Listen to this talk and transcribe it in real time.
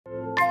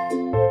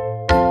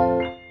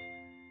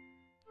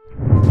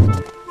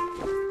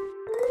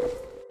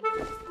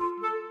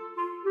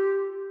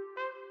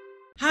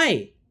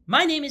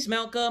My name is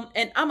Malcolm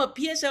and I'm a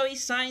PSLE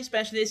Science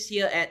Specialist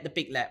here at the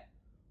Pique Lab.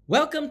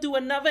 Welcome to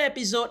another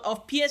episode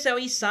of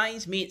PSLE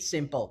Science Made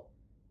Simple.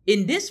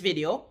 In this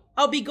video,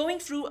 I'll be going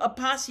through a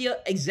past year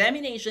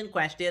examination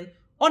question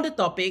on the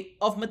topic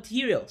of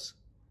materials.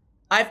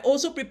 I've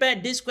also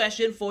prepared this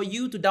question for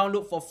you to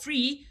download for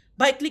free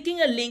by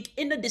clicking a link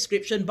in the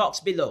description box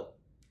below.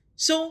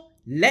 So,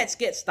 let's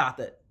get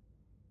started.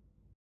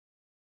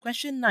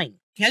 Question 9.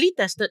 Kelly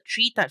tested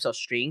 3 types of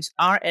strings,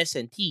 R, S,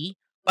 and T,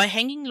 by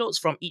hanging loads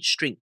from each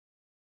string.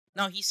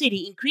 Now, he said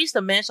he increased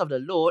the mass of the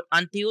load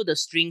until the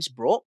strings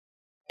broke,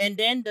 and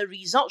then the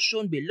result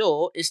shown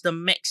below is the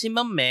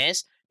maximum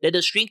mass that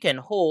the string can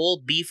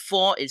hold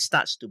before it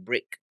starts to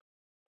break.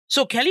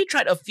 So, Kelly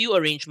tried a few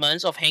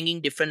arrangements of hanging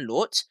different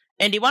loads,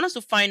 and they want us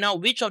to find out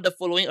which of the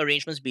following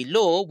arrangements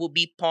below would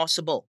be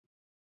possible.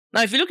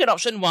 Now, if you look at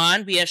option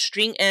 1, we have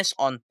string S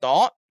on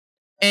top.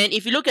 And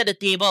if you look at the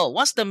table,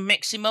 what's the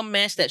maximum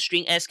mass that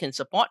string S can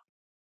support?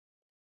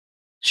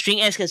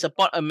 String S can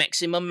support a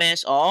maximum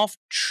mass of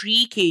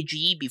 3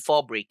 kg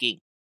before breaking.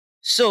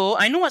 So,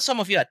 I know what some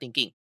of you are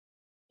thinking.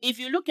 If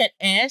you look at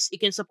S,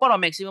 it can support a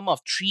maximum of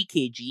 3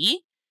 kg.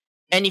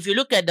 And if you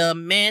look at the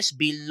mass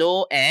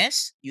below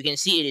S, you can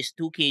see it is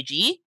 2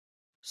 kg.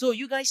 So,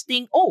 you guys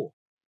think, oh,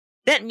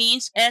 that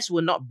means S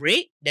will not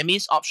break. That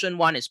means option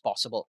 1 is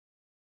possible.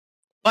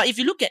 But if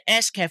you look at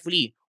S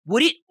carefully,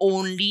 would it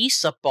only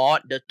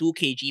support the 2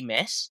 kg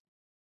mass?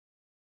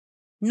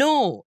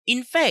 No.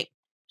 In fact,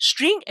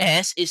 string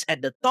S is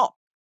at the top.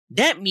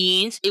 That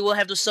means it will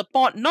have to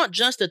support not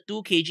just the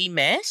 2 kg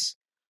mass,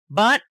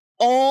 but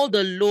all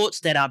the loads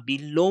that are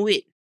below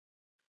it.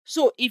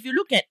 So if you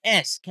look at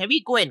S, can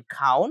we go and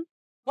count?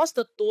 What's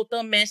the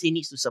total mass it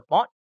needs to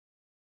support?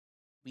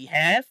 We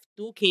have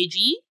 2 kg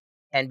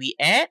and we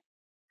add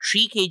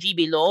 3 kg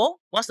below.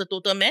 What's the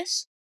total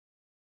mass?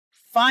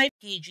 5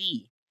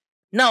 kg.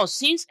 Now,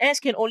 since S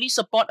can only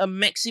support a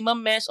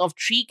maximum mass of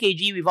 3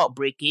 kg without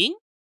breaking,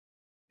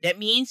 that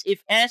means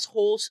if S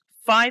holds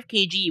 5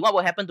 kg, what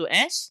will happen to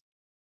S?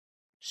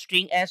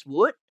 String S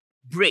would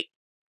break,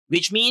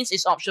 which means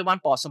is option 1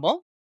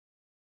 possible?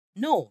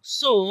 No.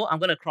 So, I'm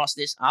going to cross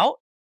this out.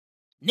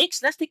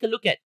 Next, let's take a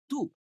look at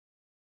 2.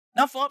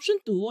 Now, for option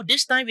 2,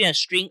 this time we have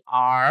string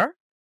R.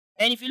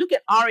 And if you look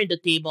at R in the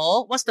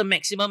table, what's the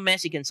maximum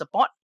mass it can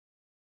support?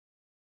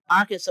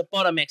 R can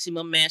support a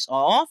maximum mass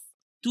of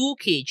 2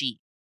 kg.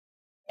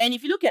 And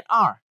if you look at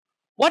R,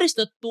 what is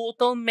the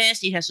total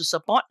mass it has to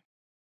support?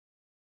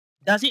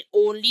 Does it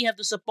only have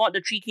to support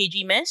the 3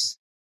 kg mass?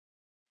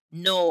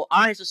 No,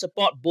 R has to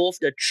support both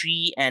the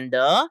 3 and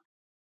the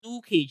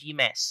 2 kg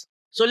mass.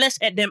 So let's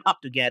add them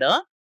up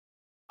together.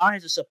 R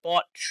has to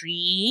support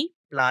 3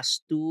 plus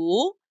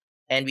 2,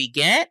 and we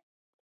get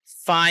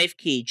 5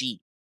 kg.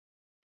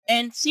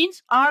 And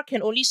since R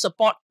can only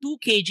support 2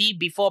 kg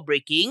before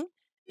breaking,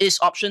 is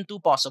option 2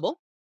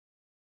 possible?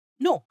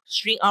 No,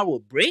 string R will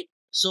break,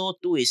 so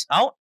 2 is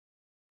out.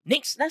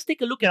 Next, let's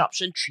take a look at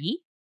option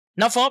 3.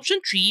 Now for option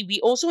 3,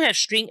 we also have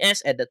string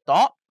S at the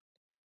top.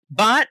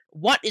 But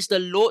what is the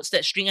loads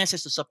that string S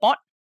has to support?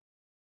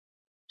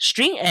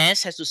 String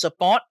S has to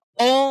support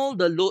all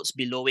the loads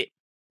below it.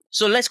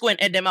 So let's go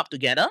and add them up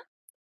together.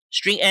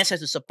 String S has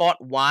to support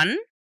 1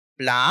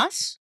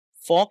 plus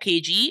 4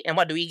 kg. And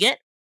what do we get?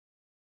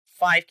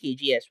 5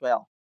 kg as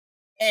well.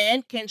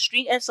 And can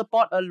string S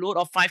support a load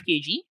of 5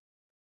 kg?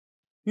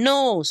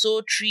 No,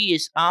 so 3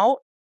 is out.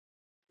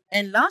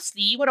 And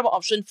lastly, what about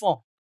option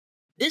 4?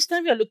 This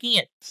time we are looking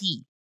at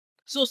T.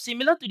 So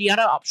similar to the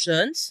other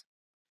options,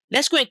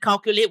 let's go and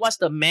calculate what's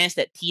the mass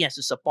that T has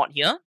to support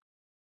here.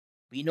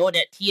 We know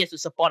that T has to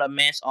support a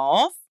mass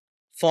of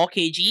 4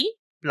 kg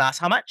plus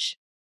how much?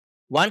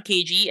 1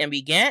 kg, and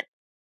we get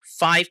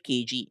 5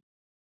 kg.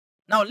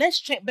 Now let's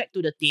check back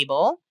to the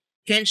table.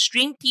 Can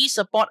string T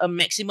support a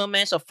maximum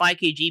mass of 5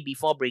 kg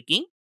before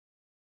breaking?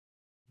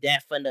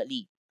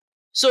 Definitely.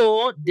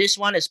 So this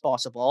one is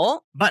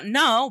possible. But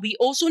now we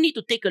also need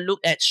to take a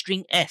look at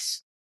string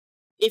S.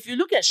 If you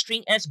look at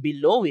string S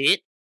below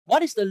it,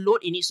 what is the load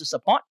it needs to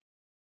support?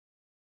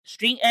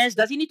 String S,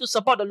 does it need to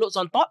support the loads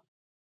on top?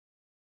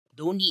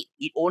 Don't need.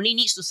 It only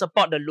needs to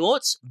support the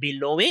loads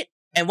below it.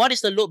 And what is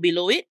the load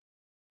below it?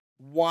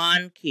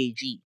 1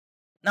 kg.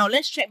 Now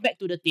let's check back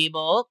to the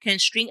table. Can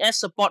string S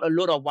support a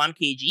load of 1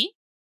 kg?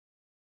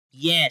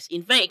 Yes,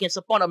 in fact, it can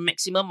support a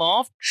maximum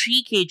of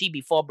 3 kg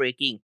before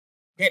breaking.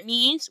 That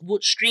means,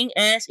 would string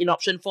S in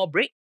option 4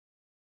 break?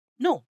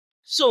 No.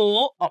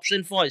 So,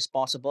 option 4 is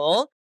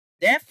possible.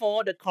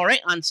 Therefore, the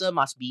correct answer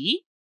must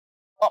be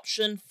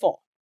option 4.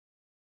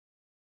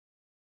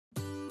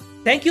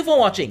 Thank you for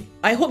watching.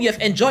 I hope you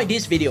have enjoyed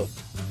this video.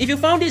 If you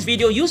found this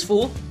video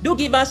useful, do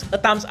give us a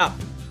thumbs up.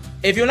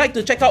 If you'd like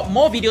to check out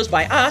more videos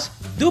by us,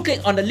 do click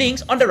on the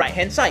links on the right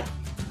hand side.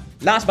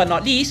 Last but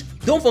not least,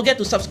 don't forget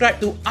to subscribe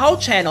to our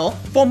channel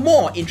for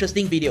more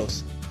interesting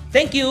videos.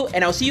 Thank you,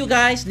 and I'll see you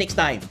guys next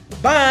time.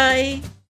 Bye!